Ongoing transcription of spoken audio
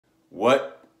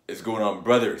What is going on,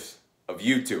 brothers of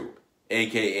YouTube,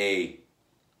 aka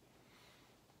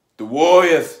the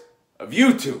warriors of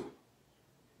YouTube?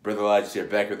 Brother Elijah here,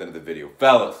 back with another video.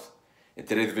 Fellas, in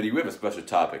today's video we have a special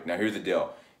topic. Now here's the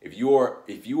deal. If you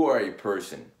are a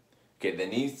person, okay, that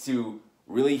needs to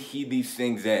really heed these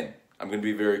things in, I'm going to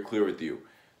be very clear with you.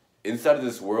 Inside of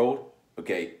this world,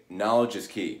 okay, knowledge is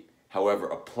key. However,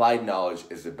 applied knowledge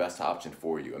is the best option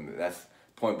for you. I mean, that's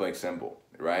point blank simple,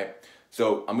 right?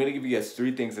 So I'm going to give you guys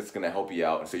 3 things that's going to help you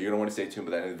out. And so you're going to want to stay tuned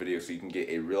by the end of the video so you can get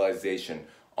a realization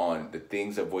on the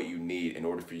things of what you need in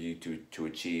order for you to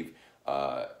achieve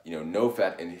no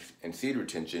fat and seed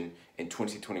retention in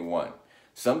 2021.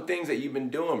 Some things that you've been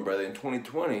doing, brother, in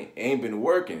 2020 ain't been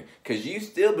working because you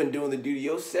still been doing the duty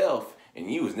yourself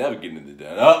and you was never getting it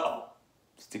done. Uh-oh.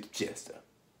 Stick your chest up.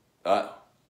 Uh-oh.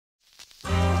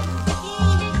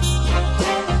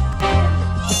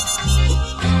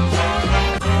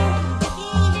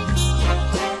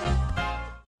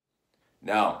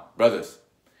 Now, brothers,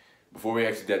 before we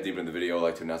actually dive deep into the video, I'd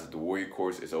like to announce that the Warrior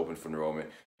course is open for enrollment.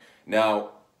 Now,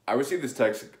 I received this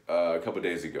text a couple of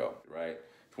days ago, right?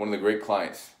 It's one of the great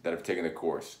clients that have taken the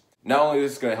course. Not only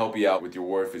is this going to help you out with your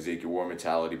warrior physique, your warrior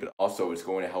mentality, but also it's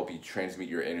going to help you transmute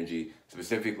your energy,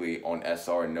 specifically on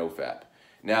SR and NoFap.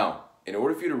 Now, in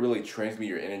order for you to really transmute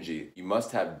your energy, you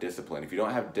must have discipline. If you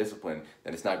don't have discipline,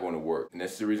 then it's not going to work. And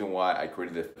this is the reason why I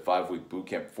created the 5-week boot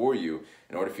camp for you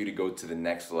in order for you to go to the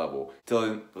next level. Till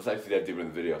then, let's actually dive deeper in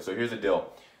the video. So here's the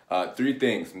deal. 3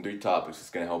 things and 3 topics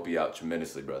that's going to help you out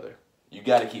tremendously, brother. You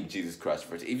got to keep Jesus Christ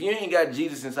first. If you ain't got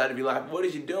Jesus inside of your life, what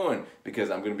is you doing? Because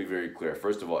I'm going to be very clear.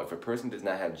 First of all, if a person does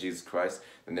not have Jesus Christ,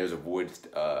 then there's a void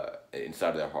inside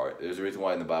of their heart. There's a reason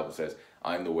why in the Bible says,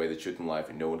 I am the way, the truth, and life,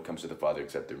 and no one comes to the Father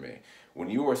except through me. When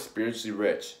you are spiritually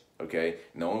rich, okay,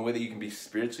 and the only way that you can be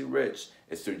spiritually rich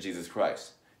is through Jesus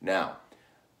Christ. Now,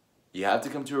 you have to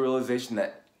come to a realization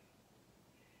that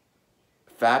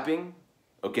fapping,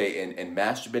 okay, and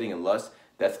masturbating and lust,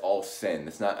 that's all sin.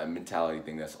 That's not a mentality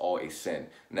thing. That's all a sin.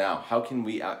 Now, how can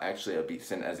we actually beat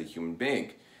sin as a human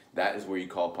being? That is where you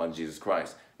call upon Jesus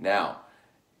Christ. Now,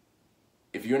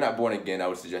 if you're not born again, I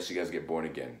would suggest you guys get born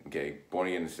again. Okay, born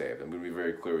again and saved. I'm going to be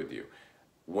very clear with you.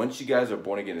 Once you guys are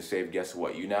born again and saved, guess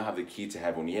what? You now have the key to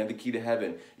heaven. When you have the key to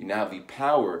heaven, you now have the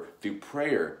power through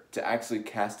prayer to actually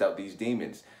cast out these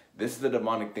demons. This is the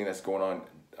demonic thing that's going on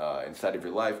inside of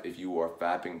your life if you are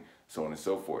fapping, so on and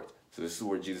so forth. So this is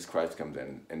where Jesus Christ comes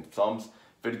in. In Psalms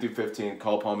 50-15,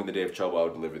 call upon me in the day of trouble, I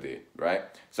will deliver thee. Right?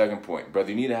 Second point, brother,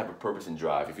 you need to have a purpose and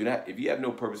drive. If you have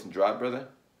no purpose and drive, brother,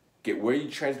 get where you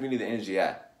transmitting the energy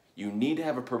at. You need to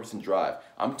have a purpose and drive.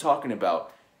 I'm talking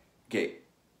about, okay,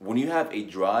 when you have a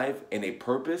drive and a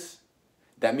purpose,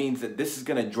 that means that this is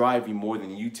going to drive you more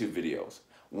than YouTube videos.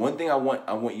 One thing I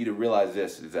want you to realize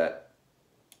this is that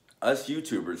us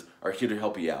YouTubers are here to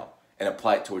help you out and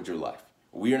apply it towards your life.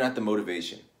 We are not the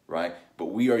motivation, right? But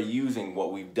we are using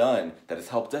what we've done that has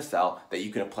helped us out that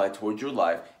you can apply towards your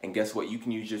life. And guess what? You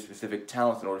can use your specific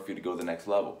talents in order for you to go to the next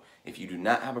level. If you do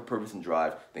not have a purpose and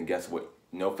drive, then guess what?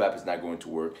 NoFap is not going to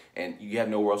work and you have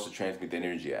nowhere else to transmit the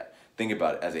energy at. Think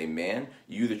about it. As a man,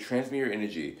 you either transmit your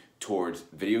energy towards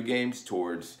video games,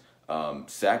 towards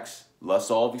sex,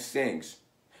 lust, all of these things.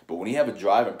 But when you have a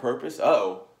drive and purpose,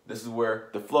 this is where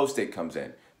the flow state comes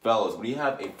in. Fellas, when you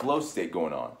have a flow state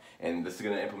going on, and this is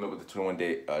going to implement with the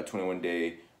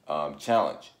 21-day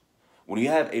challenge. When you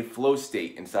have a flow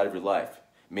state inside of your life,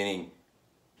 meaning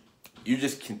you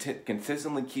just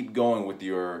consistently keep going with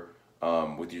your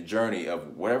journey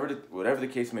of whatever the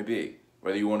case may be,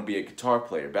 whether you want to be a guitar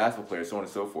player, basketball player, so on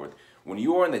and so forth. When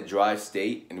you are in the drive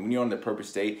state and when you're in the purpose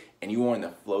state and you are in the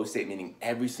flow state, meaning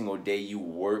every single day you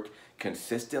work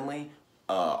consistently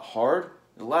hard,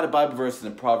 there's a lot of Bible verses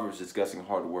and Proverbs discussing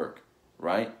hard work,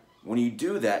 right? When you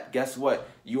do that, guess what?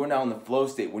 You are now in the flow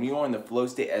state. When you are in the flow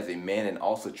state as a man and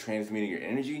also transmitting your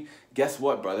energy, guess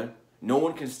what, brother? No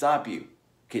one can stop you.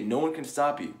 Okay, no one can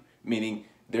stop you. Meaning,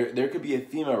 there could be a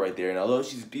female right there, and although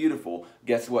she's beautiful,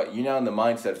 guess what? You're now in the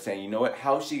mindset of saying, you know what?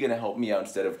 How is she going to help me out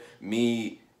instead of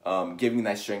me giving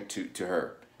that strength to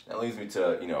her? That leads me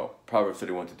to, Proverbs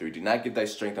 31-3. Do not give thy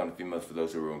strength on the females for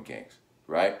those who ruin kings,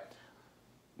 right?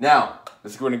 Now,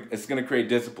 it's going to create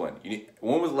discipline.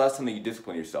 When was the last time that you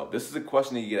disciplined yourself? This is a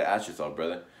question that you got to ask yourself,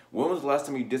 brother. When was the last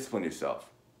time you disciplined yourself,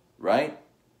 right?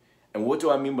 And what do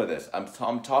I mean by this? I'm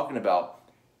talking about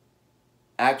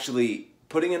actually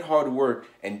putting in hard work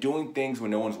and doing things when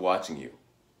no one's watching you,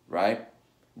 right?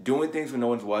 Doing things when no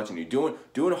one's watching you.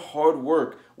 Doing hard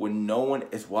work when no one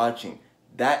is watching.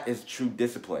 That is true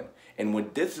discipline. And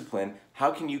with discipline, how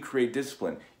can you create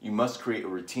discipline? You must create a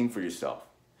routine for yourself.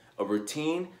 A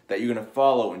routine that you're going to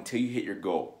follow until you hit your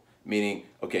goal. Meaning,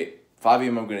 okay, 5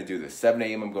 a.m. I'm going to do this, 7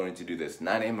 a.m. I'm going to do this,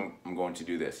 9 a.m. I'm going to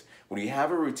do this. When you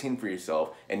have a routine for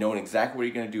yourself and knowing exactly what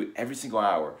you're going to do every single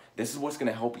hour, this is what's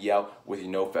going to help you out with your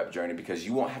no-fap journey, because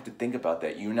you won't have to think about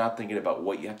that. You're not thinking about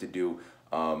what you have to do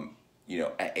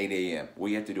at 8 a.m., what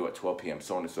you have to do at 12 p.m.,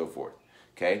 so on and so forth.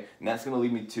 Okay? And that's going to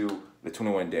lead me to the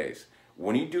 21 days.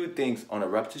 When you do things on a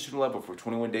repetition level for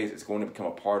 21 days, it's going to become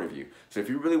a part of you. So if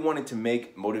you really wanted to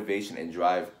make motivation and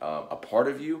drive a part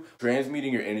of you,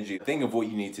 transmuting your energy, think of what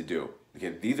you need to do. Okay,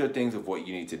 these are things of what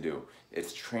you need to do.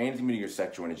 It's transmuting your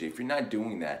sexual energy. If you're not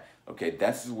doing that, okay,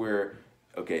 that's where,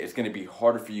 okay, it's going to be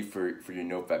harder for you for your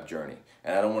no-fap journey.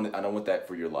 And I don't want that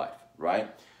for your life,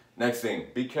 right? Next thing,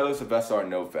 be careless of SR and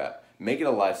no-fap. Make it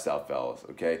a lifestyle, fellas,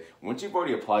 okay? Once you've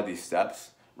already applied these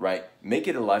steps, right, make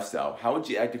it a lifestyle. How would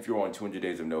you act if you were on 200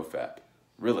 days of no-fap?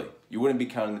 Really, you wouldn't be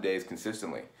counting the days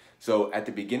consistently. So at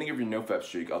the beginning of your no-fap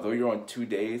streak, although you're on 2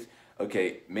 days,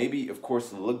 okay, maybe of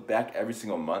course look back every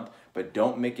single month, but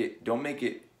don't make it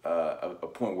a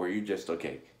point where you just,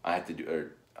 okay, I have to do,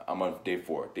 or I'm on day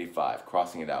 4, day 5,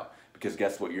 crossing it out. Because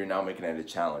guess what? You're now making it a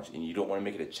challenge, and you don't want to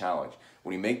make it a challenge.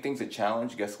 When you make things a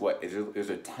challenge, guess what? There's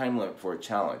a time limit for a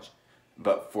challenge.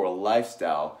 But for a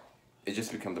lifestyle, it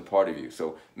just becomes a part of you.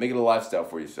 So make it a lifestyle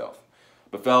for yourself.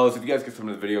 But fellas, if you guys get some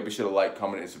of the video, be sure to like,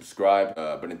 comment, and subscribe.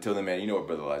 But until then, man, you know what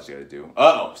Brother Elijah gotta do.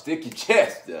 Uh-oh, stick your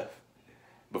chest up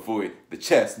before the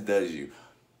chest does you.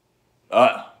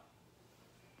 Uh-oh.